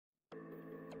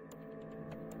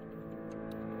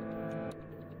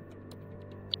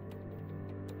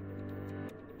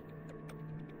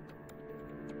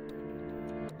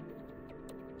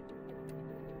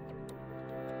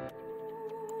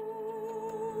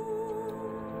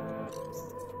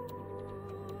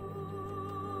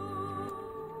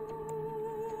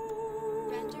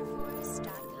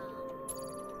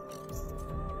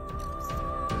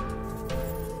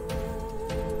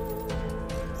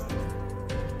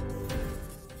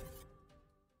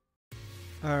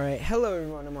Alright, hello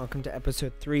everyone and welcome to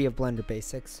episode 3 of Blender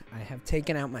Basics. I have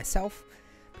taken out myself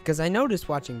because I noticed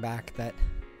watching back that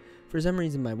for some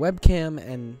reason my webcam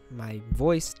and my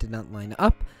voice did not line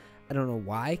up. I don't know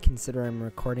why, considering I'm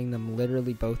recording them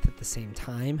literally both at the same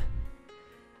time,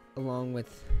 along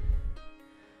with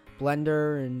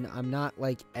Blender, and I'm not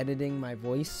like editing my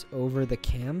voice over the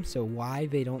cam, so why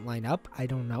they don't line up, I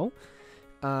don't know.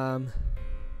 And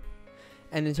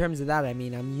in terms of that, I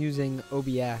mean, I'm using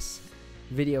OBS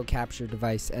video capture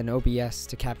device and OBS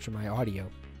to capture my audio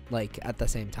like at the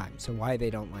same time, so why they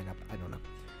don't line up, I don't know.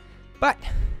 But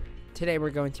today we're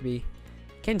going to be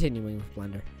continuing with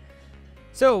Blender.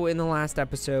 So in the last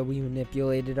episode we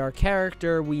manipulated our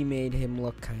character, we made him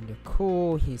look kind of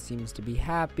cool, he seems to be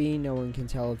happy, no one can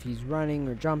tell if he's running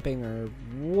or jumping or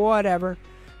whatever.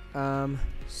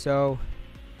 So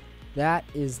that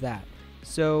is that.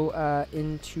 So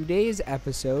in today's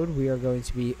episode we are going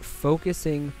to be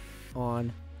focusing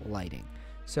on lighting.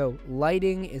 So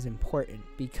lighting is important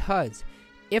because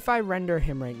if I render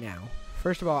him right now,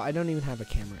 first of all, I don't even have a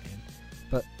camera in,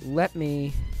 but let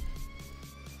me,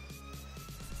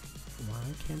 why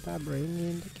can't I bring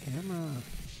in the camera?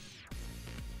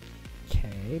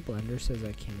 Okay, Blender says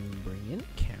I can't even bring in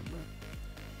a camera.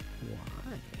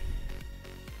 Why?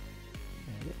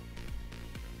 Edit.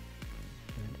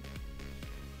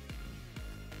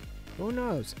 Who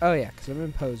knows? Oh yeah, because I'm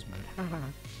in pose mode. Haha.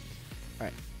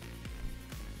 Alright,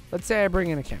 let's say I bring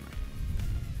in a camera,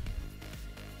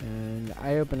 and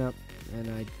I open up,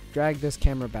 and I drag this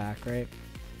camera back, right?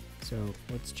 So,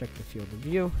 let's check the field of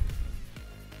view.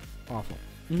 Awful.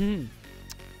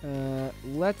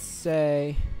 Let's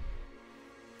say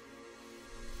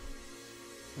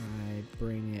I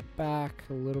bring it back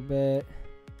a little bit,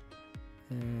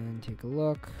 and take a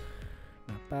look.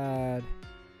 Not bad.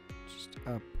 Just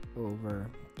up, over,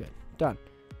 good. Done.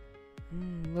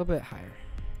 A little bit higher.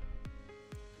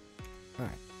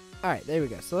 Alright, there we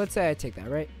go. So let's say I take that,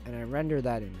 right? And I render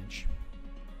that image.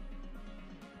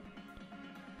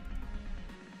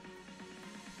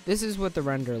 This is what the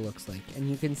render looks like. And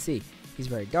you can see, he's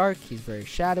very dark, he's very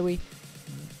shadowy.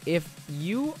 If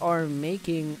you are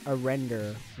making a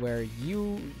render where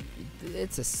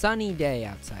it's a sunny day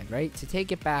outside, right? To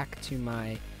take it back to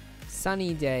my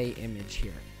sunny day image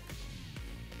here.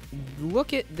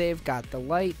 Look at, they've got the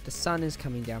light, the sun is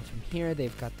coming down from here,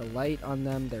 they've got the light on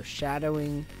them, they're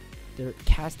shadowing, they're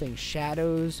casting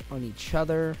shadows on each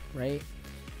other, right?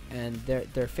 And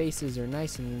their faces are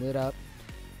nice and lit up.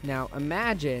 Now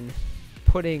imagine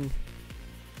putting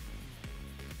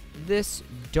this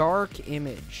dark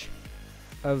image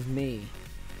of me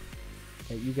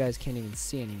that you guys can't even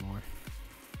see anymore.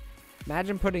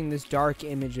 Imagine putting this dark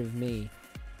image of me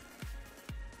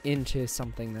into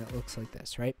something that looks like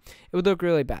this, right? It would look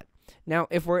really bad. Now,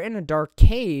 if we're in a dark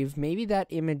cave, maybe that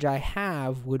image I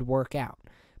have would work out.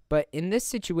 But in this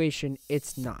situation,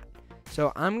 it's not.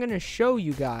 So I'm going to show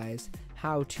you guys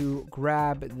how to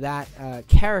grab that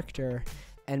character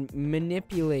and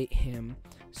manipulate him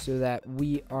so that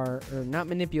we are, or not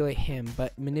manipulate him,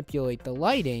 but manipulate the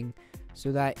lighting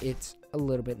so that it's a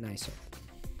little bit nicer.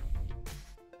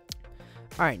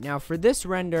 Alright, now for this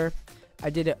render, I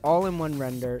did it all in one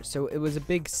render, so it was a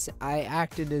big, I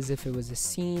acted as if it was a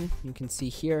scene. You can see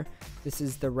here, this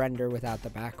is the render without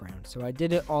the background. So I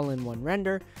did it all in one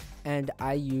render, and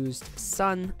I used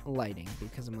sun lighting,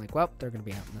 because I'm like, well, they're going to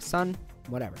be out in the sun,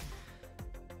 whatever.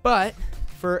 But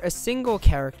for a single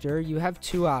character, you have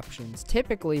two options.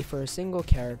 Typically, for a single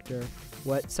character,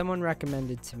 what someone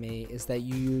recommended to me is that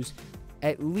you use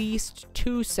at least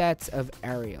 2 sets of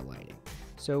area lighting.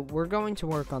 So we're going to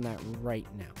work on that right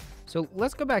now. So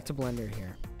let's go back to Blender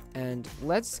here, and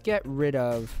let's get rid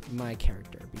of my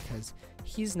character because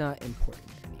he's not important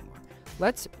anymore.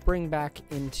 Let's bring back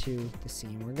into the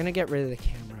scene. We're going to get rid of the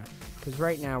camera because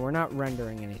right now we're not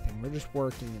rendering anything. We're just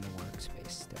working in the workspace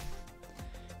still.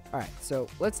 Alright, so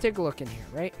let's take a look in here,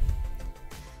 right?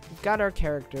 We've got our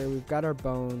character, we've got our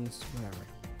bones, whatever.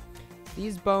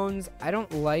 These bones, I don't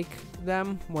like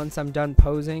them once I'm done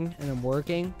posing and I'm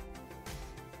working.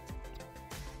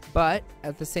 But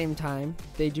at the same time,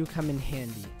 they do come in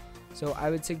handy. So I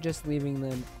would suggest leaving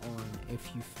them on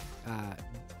if you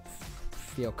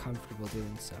feel comfortable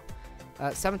doing so.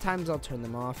 Sometimes I'll turn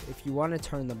them off. If you want to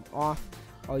turn them off,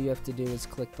 all you have to do is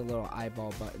click the little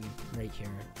eyeball button right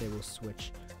here. They will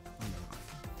switch on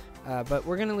and off. But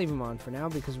we're going to leave them on for now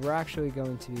because we're actually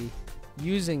going to be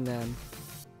using them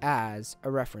as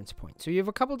a reference point. So you have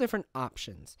a couple different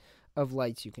options of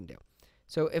lights you can do.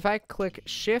 So if I click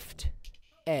Shift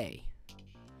A,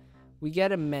 we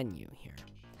get a menu here,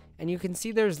 and you can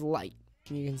see there's light.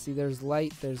 You can see there's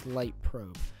light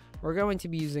probe. We're going to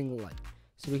be using light.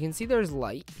 So we can see there's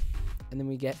light, and then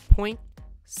we get point,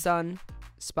 sun,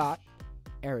 spot,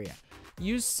 area.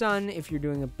 Use sun if you're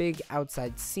doing a big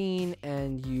outside scene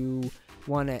and you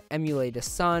want to emulate a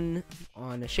sun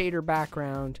on a shader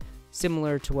background,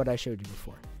 similar to what I showed you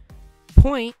before.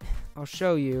 Point, I'll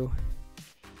show you,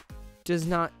 does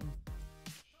not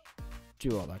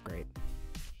do all that great.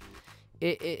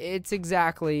 It's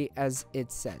exactly as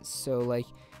it says. So like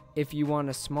if you want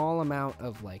a small amount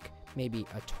of like maybe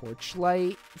a torch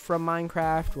light from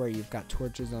Minecraft where you've got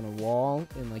torches on a wall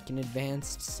in like an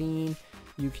advanced scene,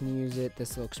 you can use it.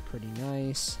 This looks pretty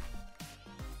nice.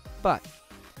 But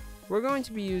we're going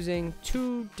to be using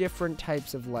two different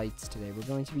types of lights today. We're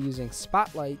going to be using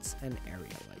spotlights and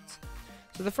area lights.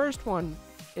 So the first one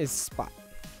is spot.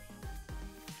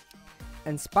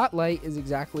 And spotlight is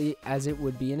exactly as it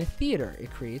would be in a theater.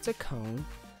 It creates a cone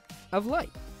of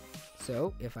light.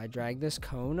 So if I drag this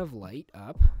cone of light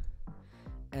up,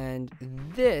 and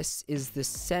this is the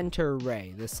center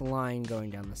ray, this line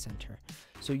going down the center.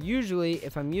 So usually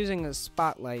if I'm using a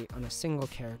spotlight on a single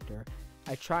character,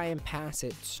 I try and pass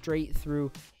it straight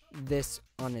through this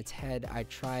on its head. I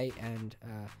try and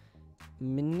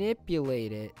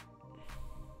manipulate it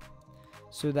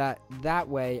so that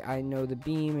way I know the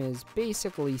beam is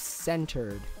basically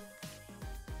centered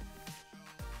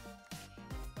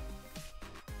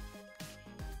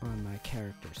on my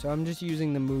character. So I'm just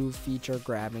using the move feature,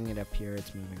 grabbing it up here,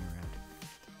 it's moving around.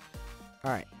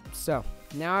 Alright, so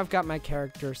now I've got my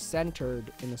character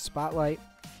centered in the spotlight.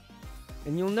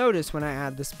 And you'll notice when I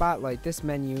add the spotlight, this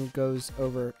menu goes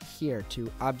over here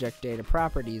to Object Data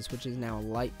Properties, which is now a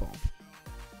light bulb.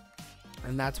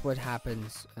 And that's what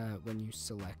happens when you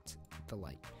select the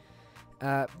light.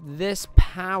 This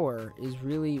power is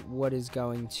really what is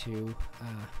going to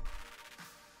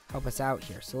help us out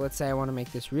here. So let's say I want to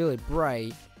make this really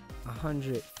bright,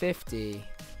 150.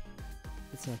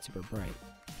 It's not super bright.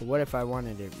 But what if I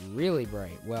wanted it really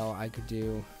bright? Well, I could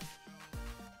do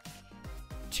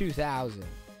 2000.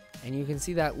 And you can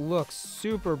see that looks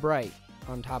super bright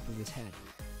on top of his head.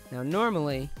 Now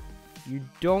normally, you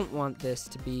don't want this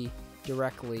to be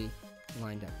directly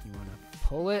lined up. You want to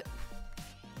pull it,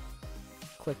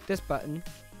 click this button,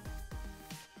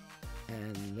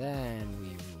 and then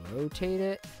we rotate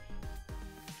it,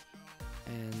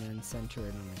 and then center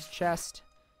it on his chest.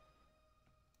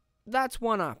 That's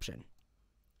one option.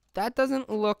 That doesn't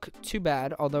look too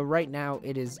bad, although right now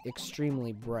it is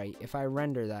extremely bright. If I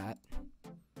render that,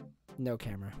 no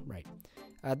camera, right.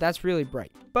 That's really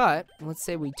bright. But let's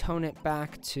say we tone it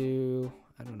back to,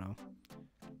 I don't know,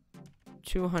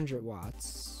 200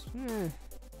 watts.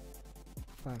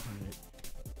 500.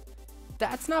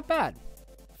 That's not bad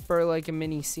for like a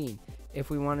mini scene. If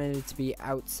we wanted it to be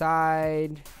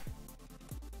outside,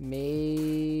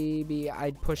 maybe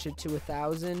I'd push it to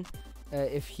 1000.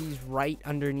 If he's right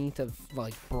underneath of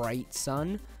like bright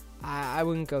sun, I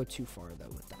wouldn't go too far though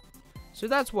with that. So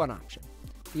that's one option.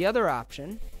 The other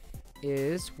option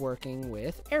is working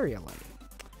with area lighting.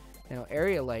 Now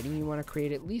area lighting, you want to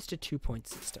create at least a 2-point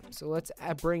system. So let's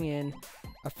bring in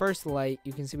a first light.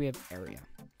 You can see we have area.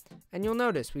 And you'll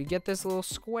notice we get this little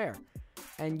square.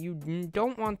 And you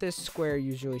don't want this square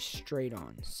usually straight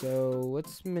on. So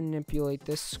let's manipulate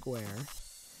this square.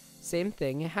 Same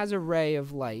thing, it has a ray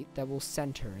of light that will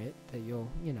center it, that you'll,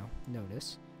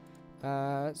 notice.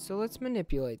 So let's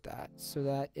manipulate that so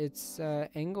that it's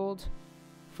angled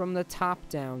from the top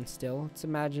down still. Let's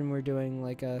imagine we're doing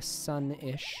like a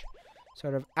sun-ish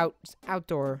sort of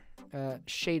outdoor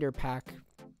shader pack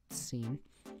scene.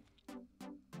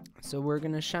 So we're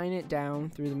going to shine it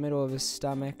down through the middle of his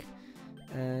stomach.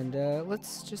 And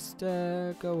let's just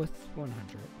go with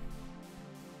 100.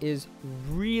 Is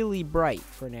really bright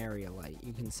for an area light,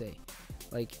 you can see.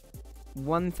 Like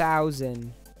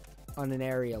 1000 on an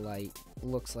area light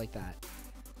looks like that.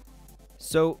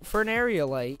 So for an area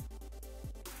light,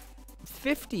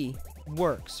 50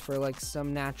 works for like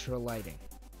some natural lighting,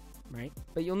 right?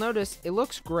 But you'll notice it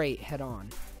looks great head on.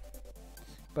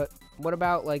 But what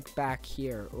about like back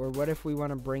here? Or what if we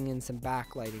want to bring in some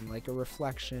backlighting, like a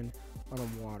reflection on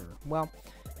a water? Well,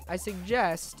 I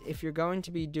suggest if you're going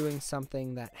to be doing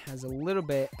something that has a little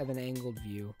bit of an angled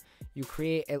view, you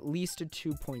create at least a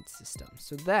 2-point system.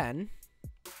 So then,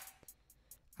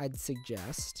 I'd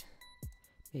suggest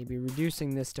maybe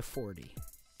reducing this to 40.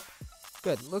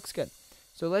 Good, looks good.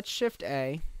 So let's Shift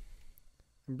A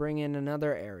and bring in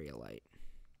another area light.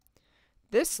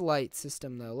 This light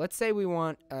system though, let's say we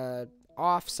want a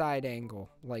offside angle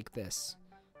like this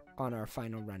on our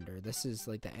final render. This is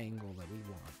like the angle that we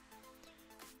want.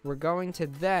 We're going to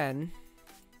then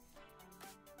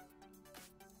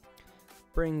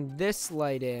bring this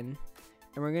light in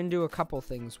And we're going to do a couple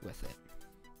things with it.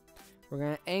 We're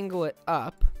going to angle it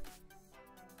up.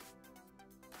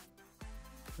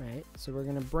 Right? So we're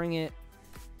going to bring it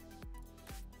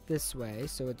this way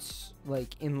so it's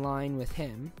like in line with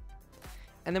him.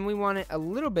 And then we want it a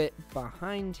little bit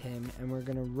behind him, and we're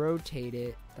going to rotate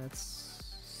it.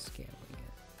 That's scaling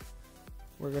it.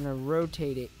 We're going to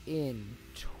rotate it in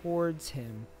towards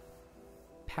him,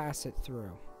 pass it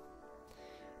through.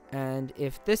 And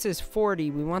if this is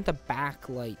 40, we want the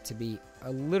backlight to be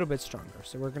a little bit stronger.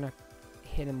 So we're going to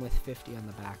hit him with 50 on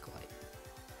the backlight.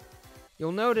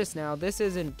 You'll notice now this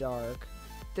isn't dark.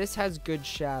 This has good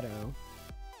shadow.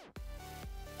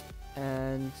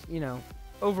 And, you know,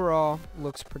 overall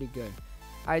looks pretty good.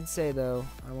 I'd say, though,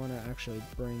 I want to actually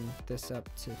bring this up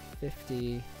to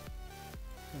 50.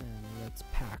 And let's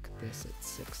pack this at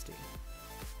 60.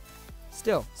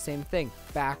 Still, same thing.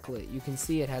 Backlit. You can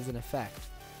see it has an effect.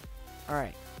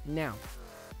 Alright, now,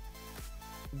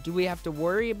 do we have to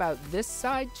worry about this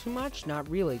side too much? Not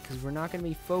really, because we're not going to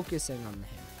be focusing on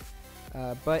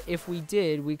him. But if we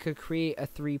did, we could create a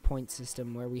 3-point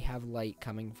system where we have light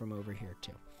coming from over here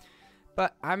too.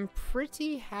 But I'm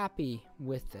pretty happy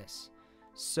with this.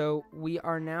 So we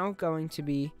are now going to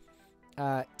be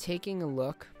taking a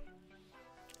look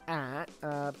at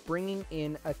bringing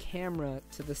in a camera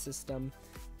to the system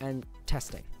and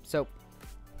testing. So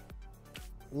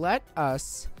let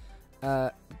us,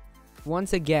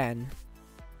 once again,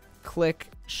 click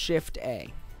Shift A.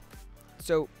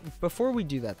 So before we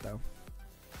do that, though,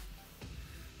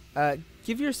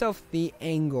 give yourself the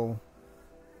angle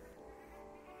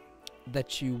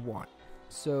that you want.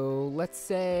 So let's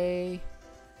say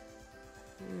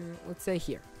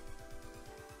here.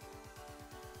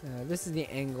 This is the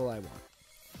angle I want.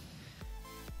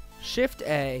 Shift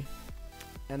A.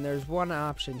 And there's one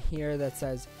option here that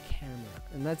says camera.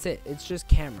 And that's it. It's just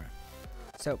camera.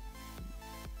 So,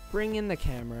 bring in the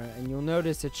camera, and you'll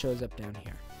notice it shows up down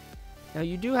here. Now,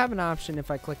 you do have an option.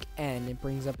 If I click N, it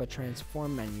brings up a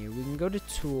transform menu. We can go to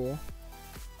Tool.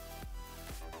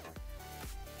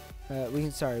 We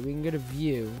can go to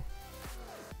View.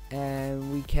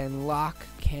 And we can lock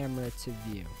camera to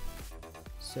view.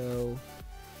 So,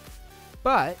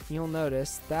 but you'll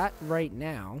notice that right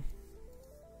now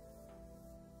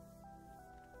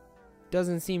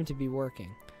doesn't seem to be working.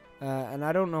 And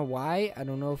I don't know why. I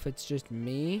don't know if it's just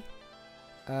me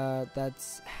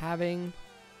that's having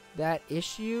that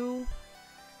issue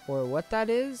or what that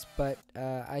is, but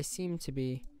I seem to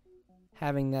be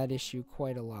having that issue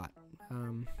quite a lot,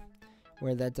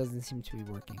 where that doesn't seem to be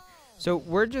working. So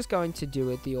we're just going to do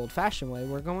it the old-fashioned way.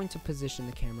 We're going to position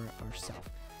the camera ourselves.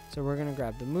 So we're going to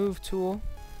grab the Move tool,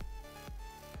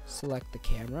 select the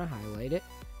camera, highlight it,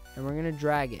 and we're going to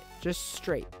drag it just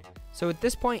straight. So at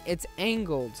this point, it's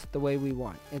angled the way we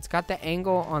want. It's got the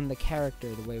angle on the character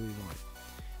the way we want.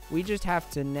 We just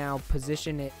have to now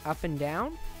position it up and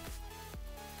down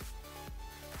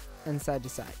and side to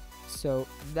side. So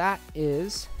that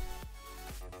is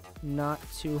not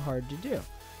too hard to do.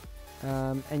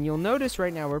 And you'll notice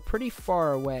right now we're pretty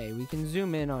far away. We can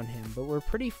zoom in on him, but we're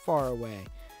pretty far away.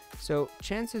 So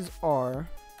chances are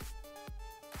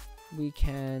we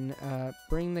can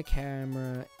bring the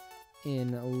camera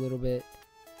in a little bit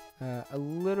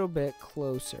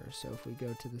closer. So if we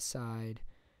go to the side,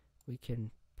 we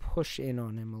can push in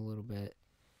on him a little bit.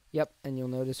 Yep, and you'll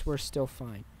notice we're still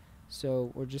fine.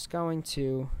 So we're just going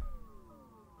to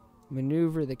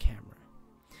maneuver the camera.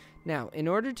 Now, in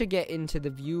order to get into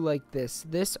the view like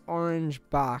this orange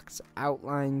box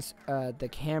outlines the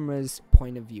camera's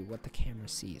point of view, what the camera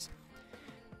sees.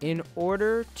 In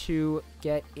order to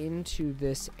get into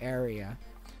this area,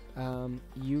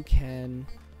 you can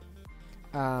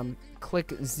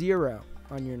click 0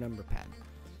 on your number pad.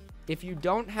 If you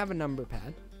don't have a number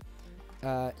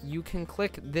pad, you can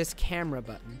click this camera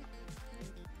button,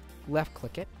 left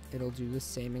click it, it'll do the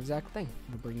same exact thing.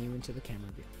 It'll bring you into the camera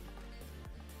view.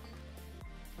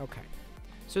 Okay,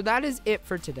 so that is it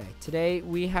for today. Today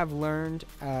we have learned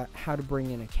how to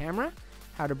bring in a camera,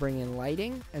 how to bring in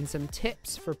lighting, and some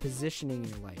tips for positioning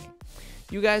your lighting.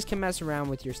 You guys can mess around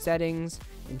with your settings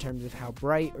in terms of how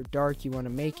bright or dark you want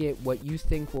to make it, what you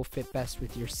think will fit best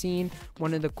with your scene.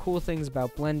 One of the cool things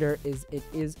about Blender is it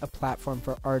is a platform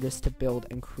for artists to build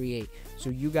and create. So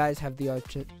you guys have the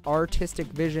artistic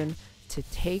vision to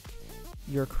take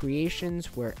your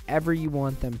creations wherever you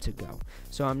want them to go.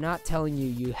 So I'm not telling you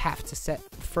you have to set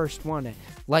the first one at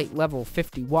light level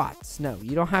 50 watts. No,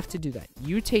 you don't have to do that.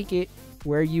 You take it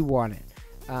where you want it.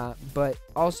 But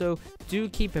also do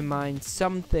keep in mind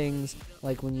some things,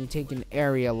 like when you take an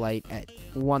area light at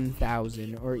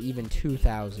 1000 or even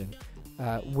 2000,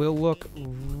 will look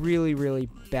really, really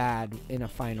bad in a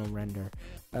final render.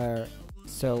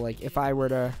 So like if I were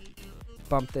to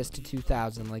bump this to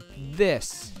 2000, like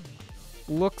this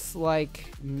looks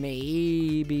like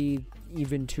maybe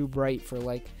even too bright for,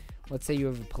 like, let's say you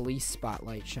have a police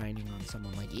spotlight shining on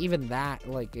someone. Like even that,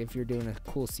 like if you're doing a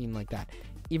cool scene like that,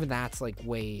 even that's like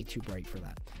way too bright for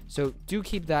that. So do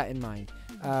keep that in mind.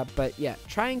 But yeah,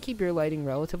 try and keep your lighting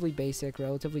relatively basic,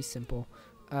 relatively simple.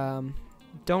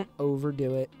 Don't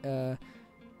overdo it.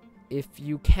 If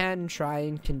you can, try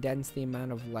and condense the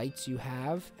amount of lights you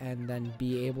have and then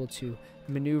be able to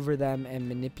maneuver them and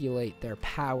manipulate their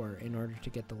power in order to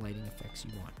get the lighting effects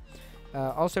you want.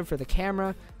 Also for the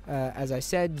camera, as I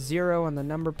said, 0 on the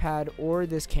number pad or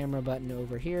this camera button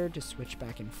over here to switch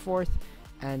back and forth,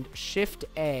 and Shift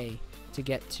A to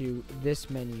get to this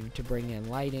menu to bring in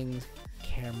lighting,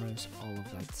 cameras, all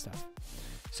of that stuff.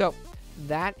 So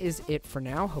that is it for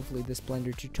now. Hopefully this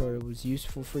Blender tutorial was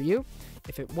useful for you.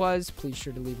 If it was, please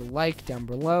sure to leave a like down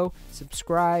below,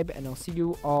 subscribe, and I'll see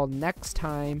you all next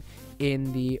time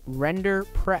in the render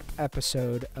prep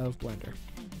episode of Blender.